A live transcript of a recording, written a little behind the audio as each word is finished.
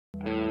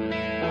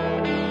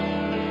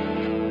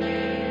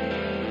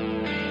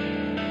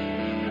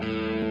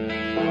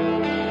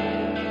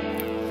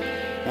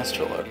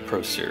Master Lock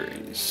Pro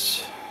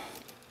Series.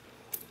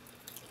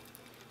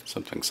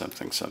 Something,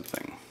 something,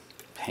 something.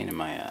 Pain in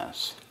my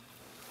ass.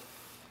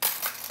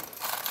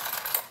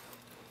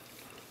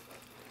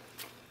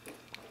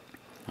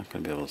 Not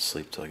gonna be able to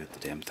sleep till I get the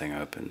damn thing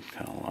open,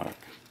 kind of lock.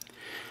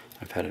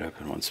 I've had it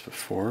open once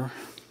before,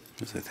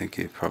 as I think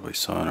you probably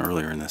saw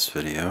earlier in this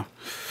video.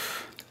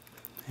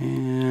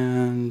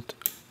 And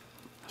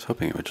I was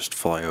hoping it would just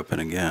fly open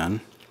again.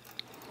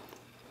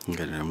 And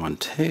get it in one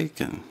take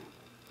and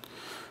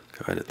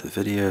go edit the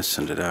video,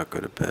 send it out,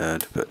 go to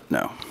bed, but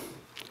no.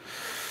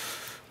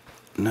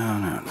 No,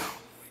 no, no.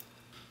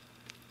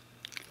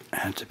 It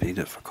had to be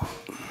difficult.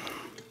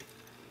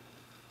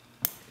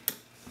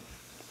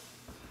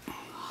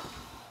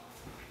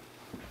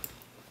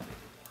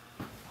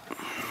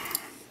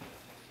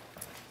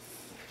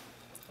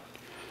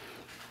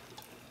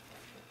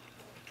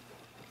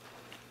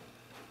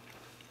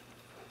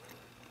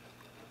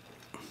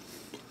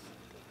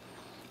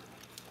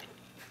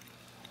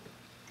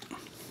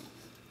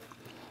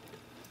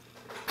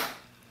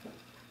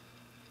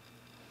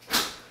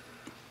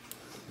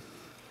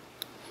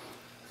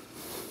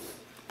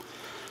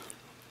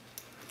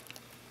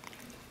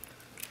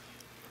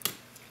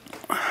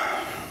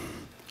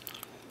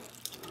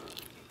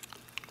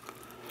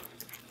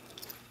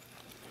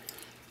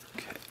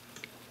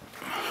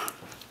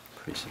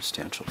 Pretty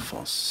substantial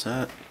false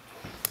set.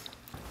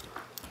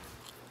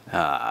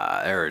 Ah,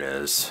 there it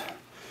is.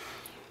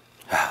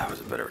 Ah, that was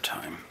a better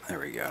time. There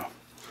we go.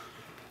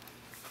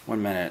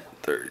 1 minute,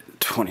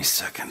 20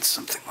 seconds,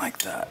 something like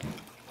that.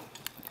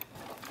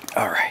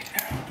 Alright,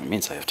 it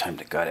means I have time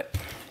to gut it.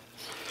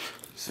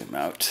 Zoom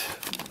out,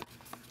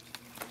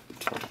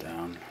 tilt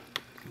down.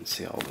 You can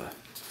see all the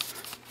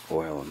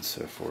oil and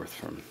so forth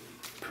from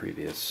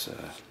previous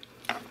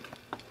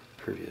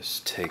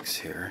takes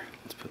here.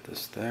 Let's put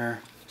this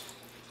there.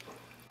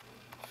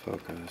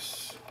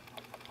 Focus.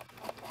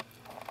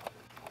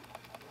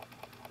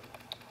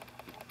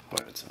 Boy,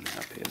 it's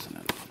unhappy, isn't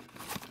it?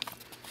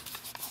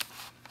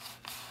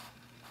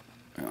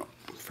 Well,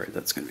 I'm afraid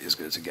that's going to be as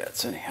good as it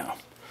gets anyhow.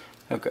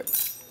 Okay,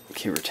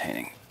 keep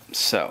retaining.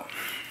 So,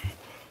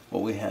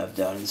 what we have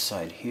down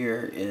inside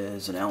here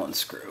is an Allen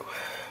screw.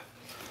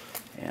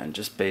 And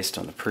just based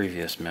on the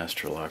previous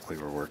master lock we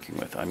were working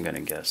with, I'm going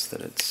to guess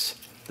that it's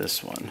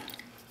this one.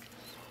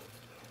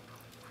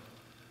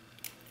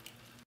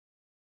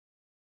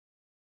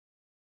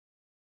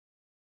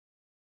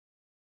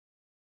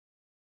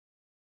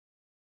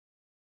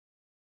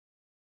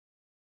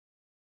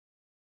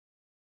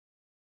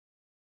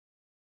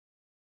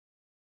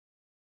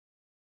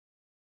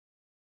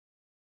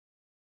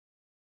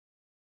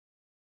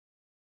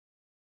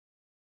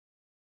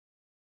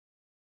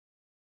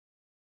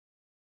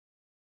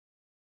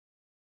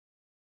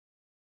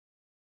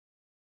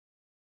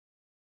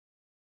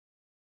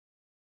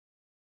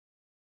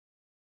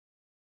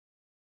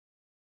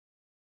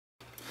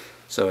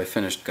 So I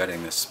finished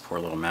gutting this poor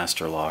little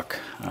master lock,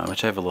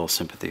 which I have a little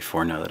sympathy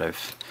for now that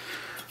I've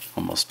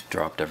almost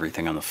dropped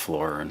everything on the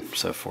floor and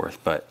so forth.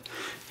 But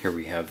here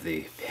we have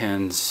the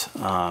pins,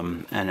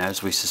 and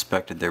as we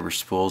suspected, there were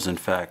spools. In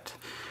fact,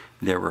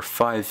 there were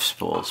 5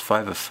 spools,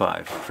 5 of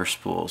 5 for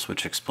spools,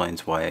 which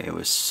explains why it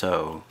was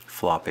so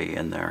floppy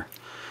in there.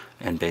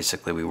 And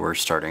basically we were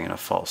starting in a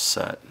false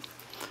set.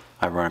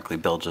 Ironically,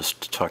 Bill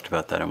just talked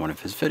about that in one of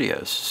his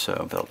videos.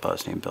 So Bill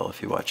Bosnian Bill,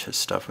 if you watch his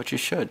stuff, which you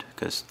should,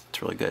 because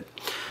it's really good.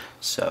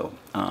 So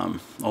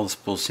all the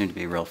spools seem to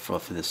be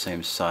roughly the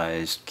same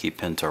size. Key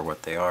pins are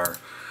what they are.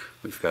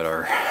 We've got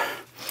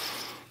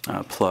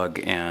our plug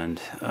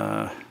and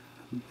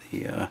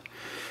the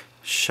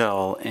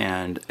shell.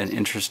 And an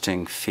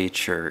interesting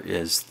feature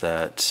is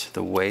that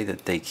the way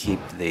that they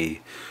keep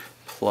the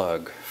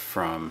plug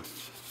from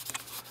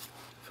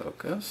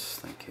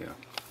focus, thank you.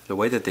 The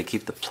way that they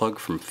keep the plug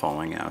from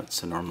falling out,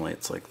 so normally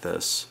it's like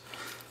this.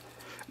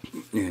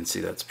 You can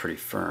see that's pretty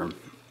firm.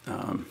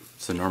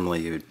 So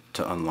normally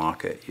to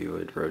unlock it, you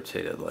would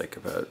rotate it like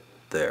about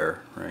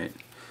there, right?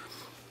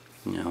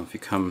 You know, if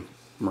you come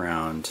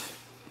around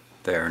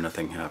there,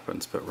 nothing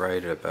happens, but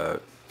right at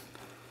about,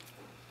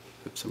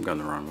 oops, I'm going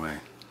the wrong way,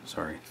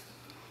 sorry.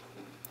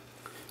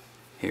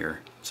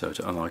 Here, so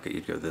to unlock it,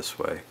 you'd go this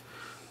way.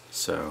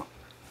 So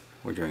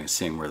what we're doing is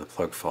seeing where the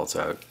plug falls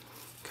out.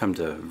 Come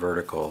to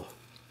vertical,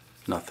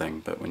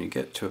 nothing, but when you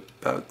get to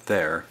about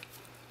there,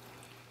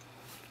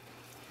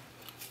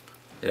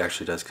 it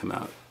actually does come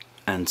out.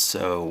 And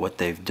so what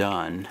they've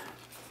done,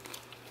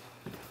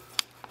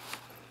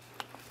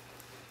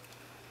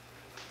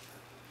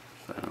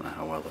 I don't know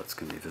how well that's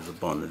going to be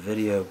visible in the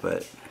video,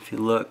 but if you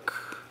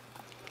look,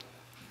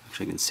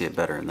 actually you can see it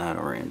better in that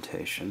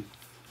orientation.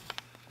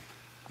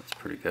 That's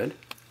pretty good.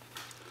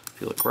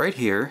 If you look right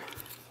here,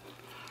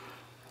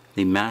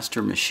 the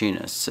master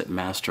machinists at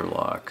Master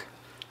Lock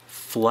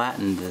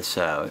flattened this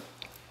out,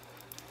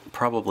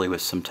 probably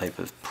with some type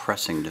of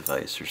pressing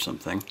device or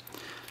something,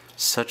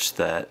 such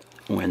that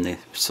when the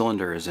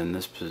cylinder is in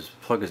this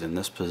plug is in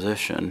this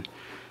position,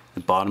 the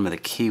bottom of the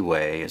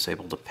keyway is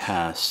able to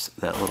pass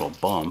that little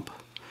bump,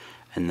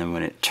 and then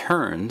when it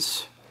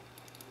turns,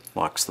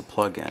 locks the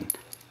plug in,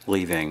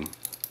 leaving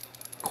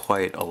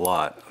quite a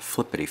lot of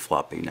flippity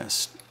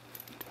floppiness.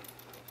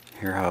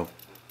 Hear how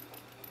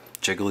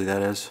jiggly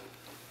that is?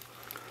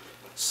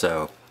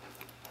 So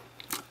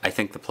I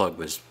think the plug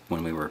was,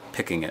 when we were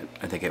picking it,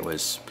 I think it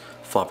was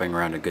flopping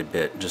around a good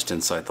bit just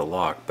inside the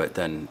lock, but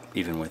then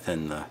even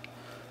within the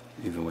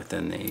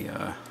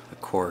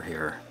core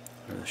here,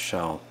 or the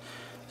shell,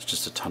 it's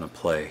just a ton of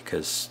play,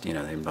 because you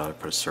know they didn't bother to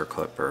put a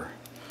circlip or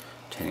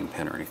retaining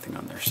pin or anything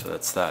on there. So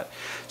that's that.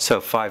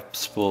 So 5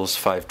 spools,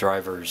 5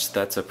 drivers.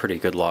 That's a pretty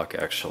good lock,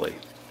 actually.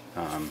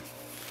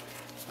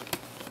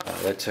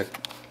 That took,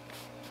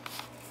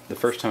 the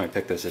first time I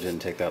picked this, it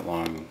didn't take that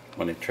long.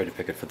 When I tried to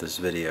pick it for this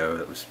video,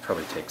 it was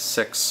probably take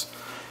 6.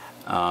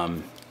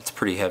 It's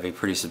pretty heavy,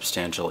 pretty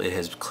substantial. It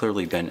has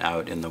clearly been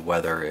out in the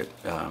weather. It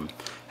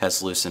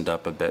has loosened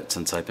up a bit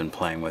since I've been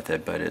playing with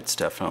it, but it's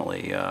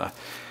definitely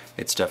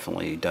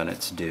done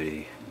its duty.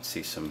 You can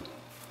see some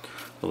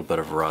little bit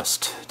of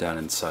rust down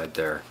inside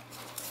there.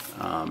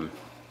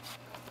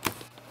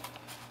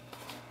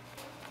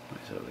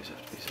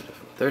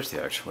 There's the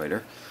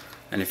actuator,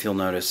 and if you'll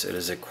notice, it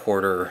is a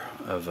quarter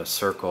of a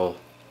circle.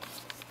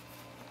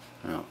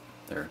 Oh,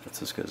 there,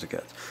 that's as good as it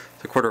gets.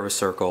 It's a quarter of a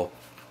circle.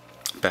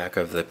 Back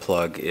of the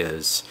plug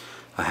is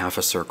a half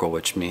a circle,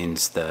 which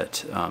means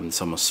that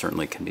this almost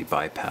certainly can be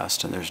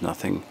bypassed, and there's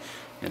nothing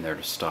in there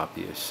to stop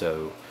you.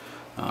 So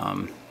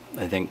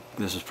I think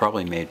this was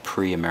probably made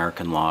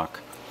pre-American lock,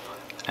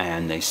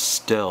 and they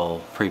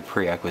still,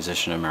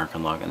 pre-acquisition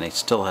American lock, and they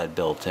still had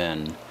built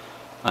in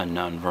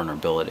unknown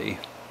vulnerability,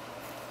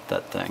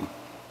 that thing.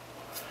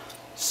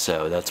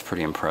 So that's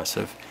pretty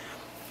impressive.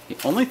 The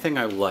only thing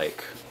I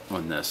like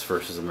on this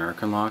versus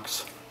American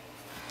locks,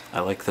 I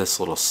like this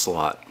little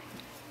slot.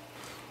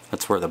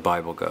 That's where the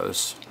Bible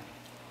goes.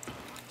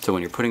 So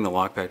when you're putting the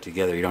lock back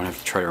together, you don't have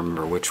to try to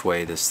remember which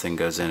way this thing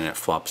goes in and it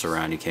flops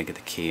around, you can't get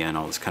the key in,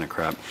 all this kind of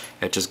crap.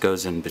 It just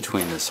goes in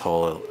between this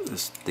hole,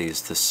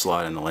 this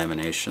slot and the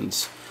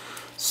laminations.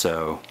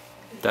 So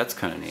that's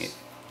kind of neat.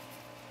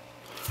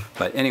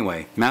 But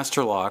anyway,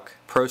 Master Lock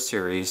Pro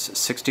Series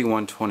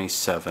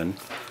 6127.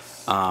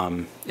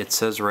 It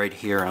says right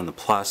here on the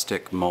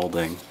plastic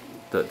molding,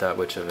 that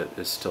which of it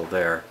is still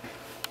there.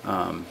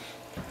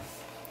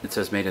 It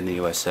says made in the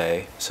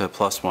USA, so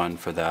 +1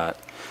 for that.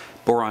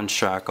 Boron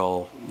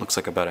shackle, looks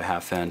like about a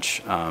 1/2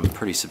 inch,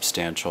 pretty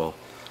substantial.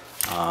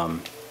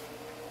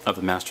 Of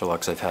the Master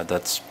Locks I've had,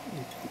 that's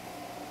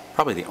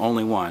probably the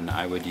only one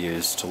I would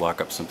use to lock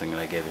up something that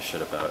I gave a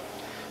shit about.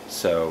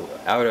 So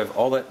out of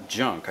all that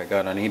junk I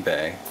got on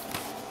eBay,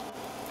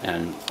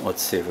 and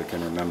let's see if we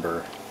can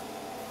remember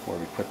where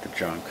we put the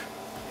junk.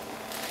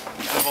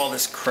 Out of all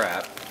this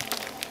crap,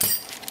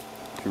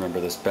 remember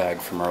this bag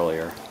from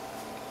earlier.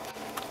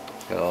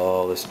 Got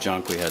all this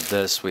junk. We had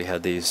this. We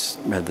had this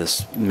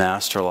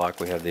Master Lock.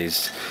 We have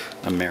these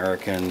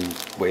American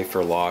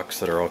wafer locks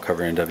that are all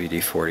covered in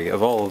WD-40.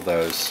 Of all of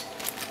those,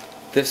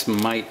 this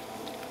might,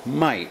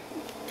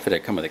 if it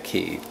had come with a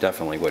key,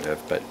 definitely would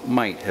have, but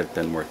might have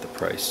been worth the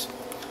price.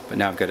 But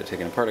now I've got it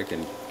taken apart. I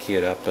can key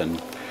it up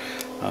and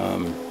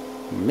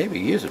maybe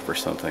use it for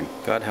something.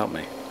 God help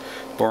me.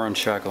 Boron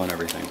shackle and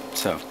everything.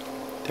 So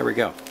there we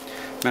go.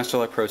 Master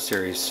Lock Pro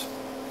Series,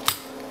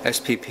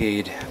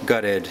 SPP'd,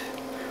 gutted,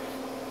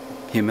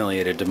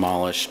 humiliated,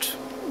 demolished,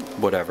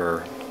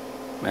 whatever,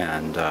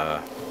 and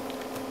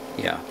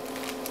yeah.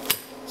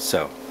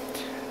 So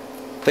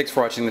thanks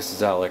for watching. This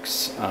is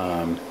Alex.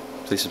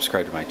 Please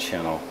subscribe to my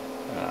channel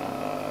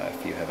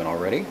if you haven't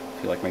already,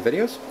 if you like my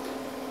videos,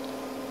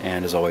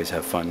 and as always,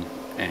 have fun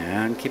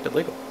and keep it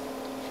legal.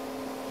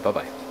 Bye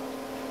bye.